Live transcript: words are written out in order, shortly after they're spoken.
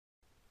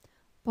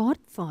Part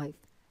 5,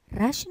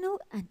 Rational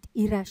and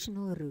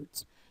Irrational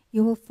Roots.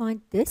 You will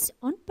find this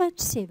on page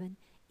 7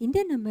 in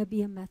the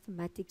Namibian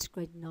Mathematics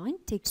Grade 9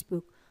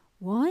 textbook,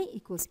 y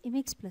equals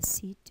mx plus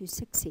c to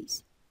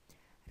success.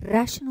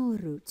 Rational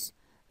roots.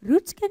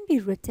 Roots can be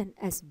written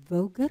as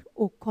vulgar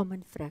or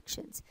common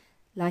fractions,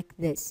 like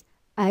this.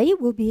 A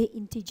will be an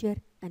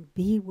integer and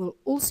b will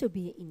also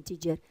be an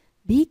integer.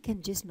 B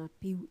can just not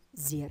be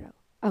 0.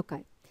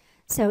 Okay.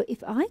 So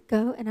if I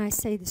go and I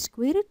say the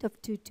square root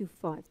of 2 to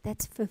 5,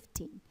 that's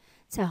 15.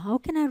 So how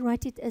can I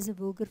write it as a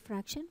vulgar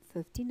fraction?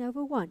 15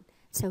 over 1.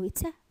 So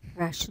it's a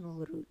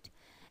rational root.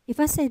 If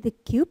I say the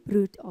cube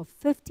root of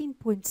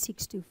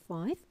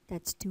 15.625,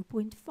 that's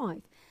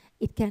 2.5.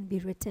 It can be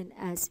written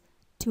as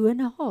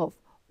 2.5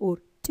 or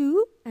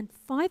 2 and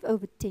 5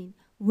 over 10,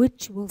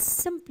 which will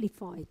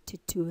simplify to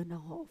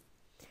 2.5.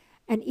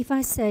 And if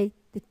I say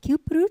the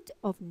cube root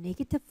of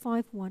negative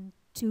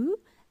 512,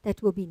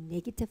 that will be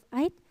negative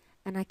 8.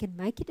 And I can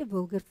make it a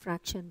vulgar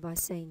fraction by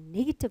saying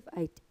negative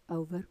 8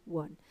 over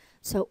 1.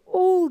 So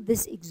all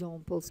these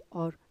examples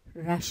are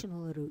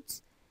rational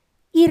roots.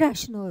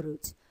 Irrational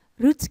roots.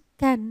 Roots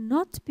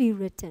cannot be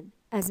written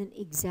as an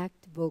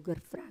exact vulgar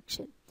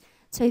fraction.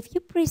 So if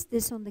you press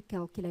this on the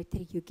calculator,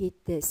 you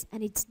get this.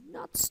 And it's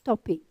not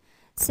stopping.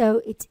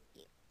 So it's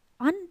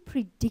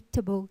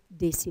unpredictable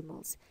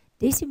decimals.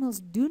 Decimals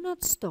do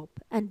not stop,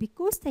 and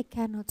because they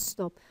cannot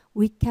stop,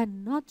 we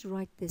cannot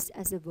write this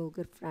as a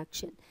vulgar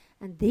fraction,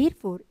 and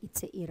therefore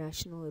it's an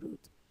irrational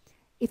root.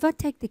 If I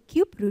take the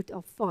cube root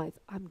of 5,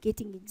 I'm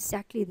getting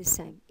exactly the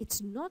same. It's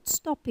not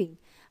stopping.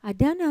 I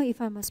don't know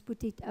if I must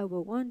put it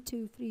over 1,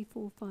 2, 3,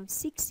 4, 5,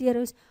 6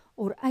 zeros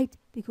or 8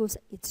 because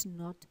it's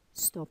not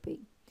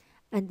stopping.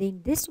 And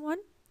then this one,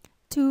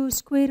 2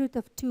 square root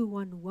of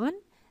 211,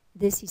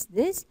 this is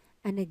this,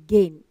 and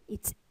again,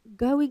 it's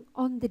going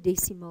on the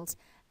decimals,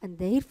 and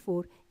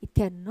therefore it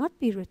cannot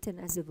be written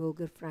as a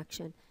vulgar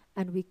fraction,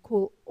 and we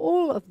call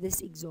all of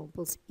these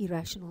examples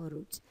irrational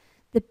roots.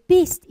 The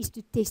best is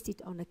to test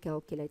it on a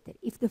calculator.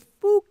 If the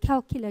full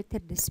calculator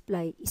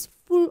display is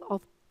full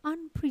of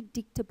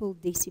unpredictable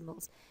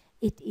decimals,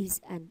 it is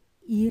an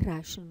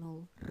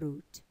irrational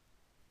root.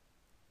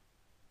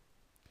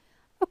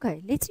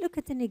 Okay, let's look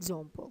at an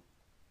example.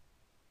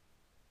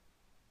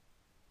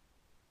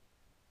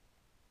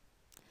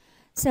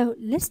 So,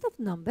 list of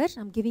numbers,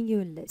 I'm giving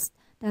you a list.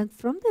 Then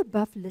from the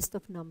above list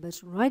of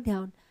numbers, write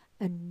down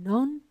a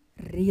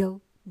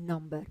non-real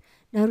number.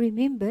 Now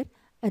remember,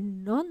 a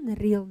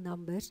non-real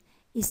numbers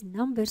is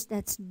numbers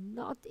that's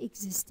not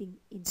existing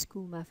in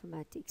school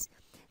mathematics.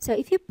 So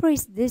if you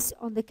press this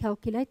on the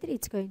calculator,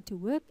 it's going to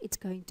work, it's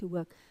going to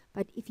work.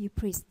 But if you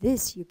press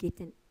this, you get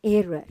an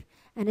error.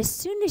 And as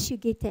soon as you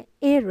get an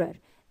error,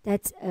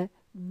 that's a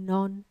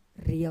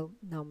non-real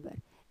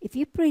number. If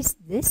you press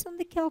this on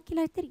the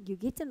calculator, you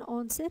get an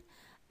answer.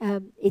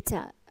 It's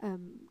a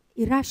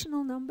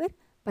irrational number,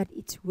 but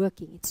it's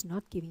working. It's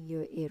not giving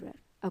you an error.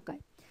 Okay.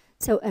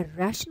 So a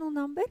rational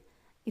number,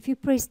 if you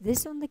press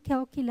this on the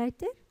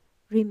calculator,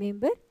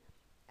 remember,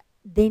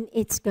 then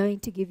it's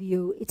going to give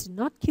you, it's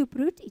not cube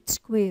root, it's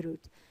square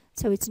root.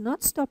 So it's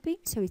not stopping,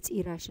 so it's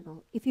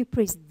irrational. If you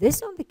press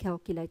this on the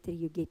calculator,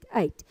 you get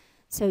 8.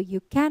 So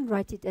you can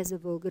write it as a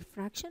vulgar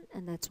fraction,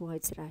 and that's why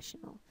it's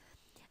rational.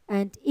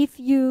 And if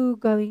you're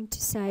going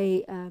to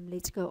say,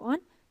 let's go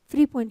on,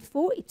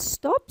 3.4, it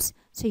stops.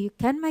 So you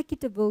can make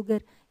it a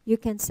vulgar. You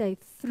can say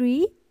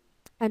 3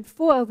 and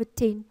 4 over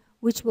 10,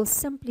 which will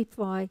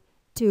simplify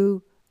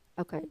to,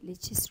 okay,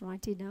 let's just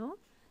write it down.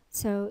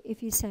 So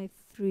if you say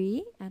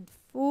 3 and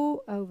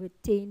 4 over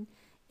 10,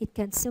 it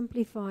can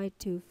simplify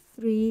to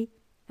 3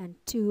 and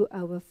 2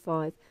 over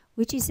 5,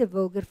 which is a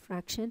vulgar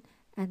fraction,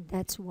 and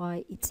that's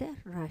why it's a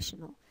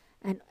rational.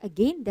 And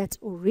again, that's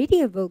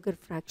already a vulgar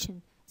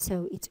fraction,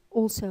 so it's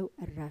also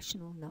a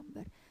rational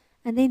number.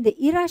 And then the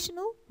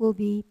irrational will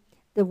be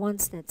the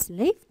ones that's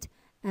left,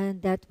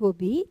 and that will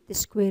be the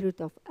square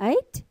root of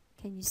 8.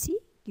 Can you see?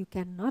 You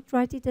cannot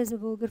write it as a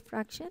vulgar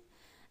fraction.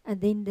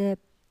 And then the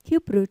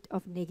cube root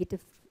of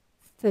negative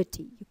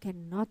 30. You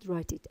cannot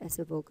write it as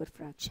a vulgar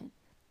fraction.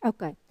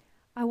 Okay.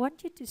 I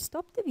want you to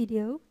stop the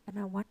video, and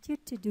I want you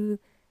to do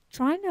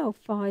triangle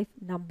 5,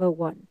 number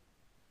 1.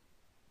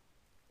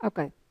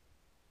 Okay.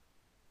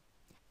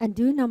 And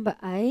do number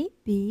A,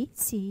 B,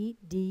 C,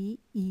 D,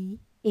 E,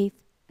 F,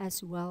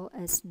 as well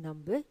as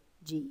number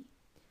G.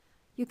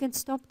 You can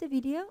stop the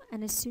video,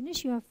 and as soon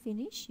as you are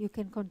finished, you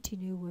can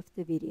continue with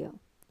the video.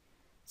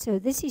 So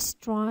this is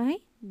try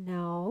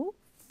now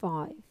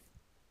 5.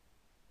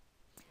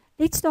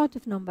 Let's start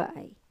with number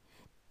A.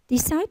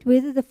 Decide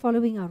whether the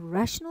following are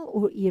rational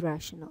or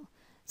irrational.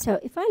 So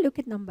if I look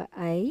at number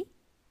A,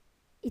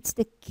 it's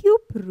the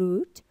cube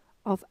root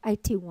of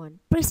 81.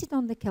 Press it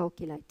on the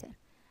calculator.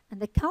 And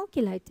the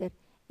calculator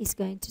is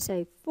going to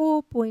say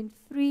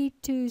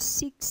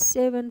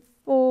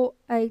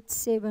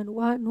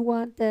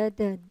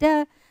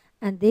 4.326748711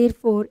 and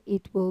therefore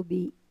it will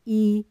be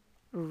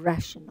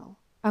irrational.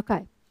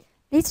 Okay,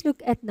 let's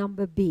look at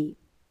number B.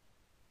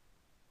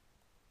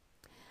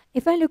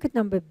 If I look at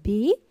number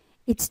B,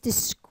 it's the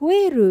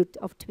square root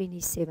of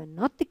 27,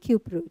 not the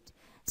cube root.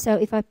 So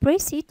if I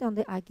press it on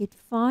the, I get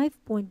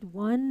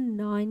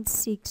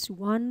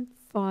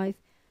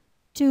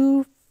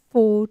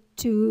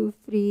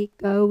 5.196152423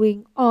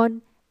 going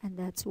on, and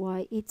that's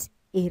why it's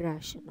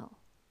irrational.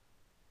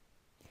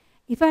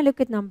 If I look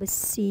at number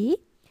C,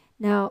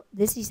 now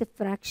this is a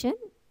fraction,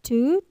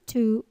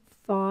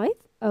 225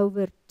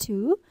 over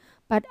 2,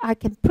 but I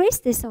can press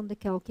this on the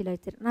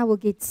calculator and I will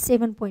get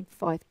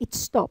 7.5. It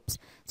stops.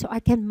 So I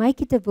can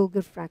make it a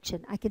vulgar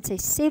fraction. I can say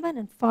 7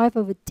 and 5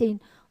 over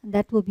 10, and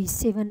that will be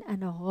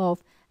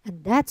 7.5,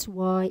 and that's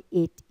why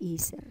it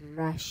is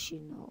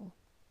rational.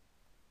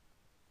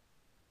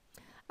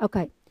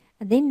 Okay,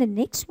 and then the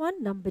next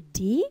one, number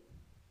D.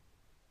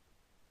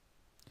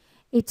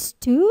 It's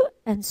 2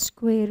 and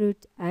square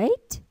root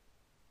 8.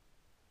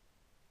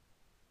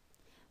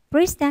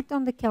 Press that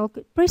on the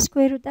calculator. Press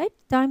square root 8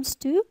 times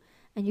 2,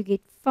 and you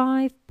get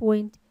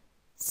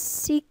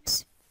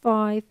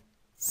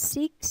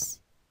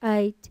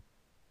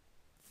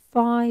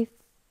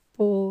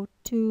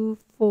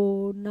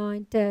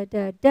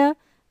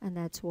and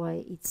that's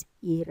why it's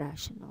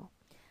irrational.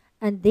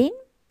 And then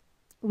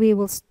we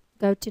will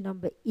go to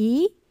number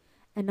E.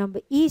 And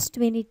number E is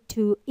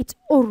 22. It's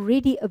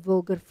already a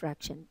vulgar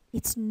fraction.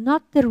 It's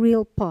not the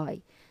real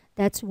pi.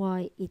 That's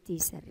why it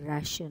is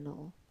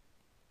rational.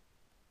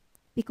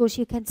 Because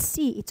you can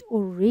see it's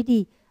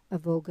already a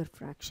vulgar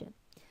fraction.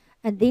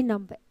 And then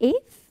number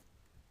F.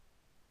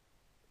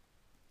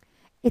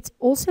 It's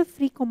also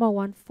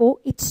 3,14.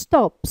 It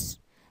stops.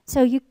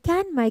 So you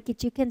can make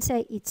it. You can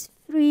say it's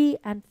 3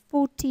 and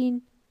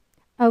 14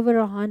 over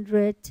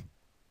 100,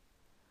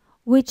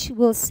 which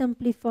will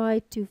simplify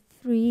to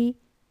 3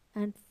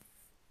 and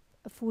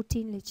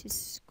 14, let's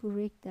just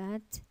correct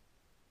that.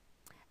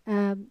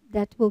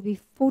 That will be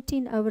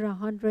 14 over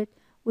 100,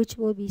 which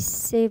will be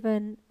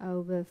 7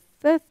 over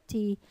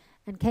 50.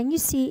 And can you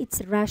see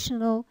it's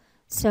rational?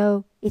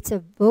 So it's a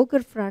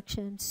vulgar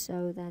fraction,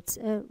 so that's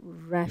a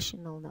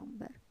rational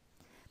number.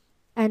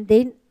 And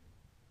then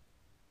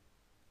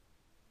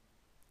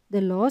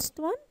the last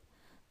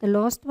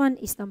one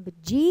is number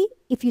G.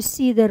 If you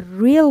see the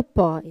real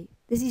pi,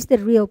 this is the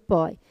real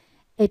pi,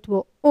 it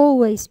will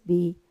always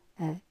be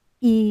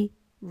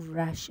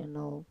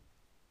irrational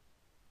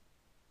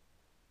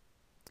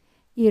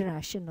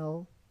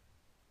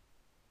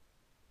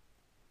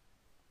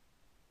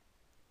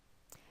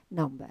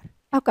number.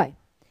 Okay,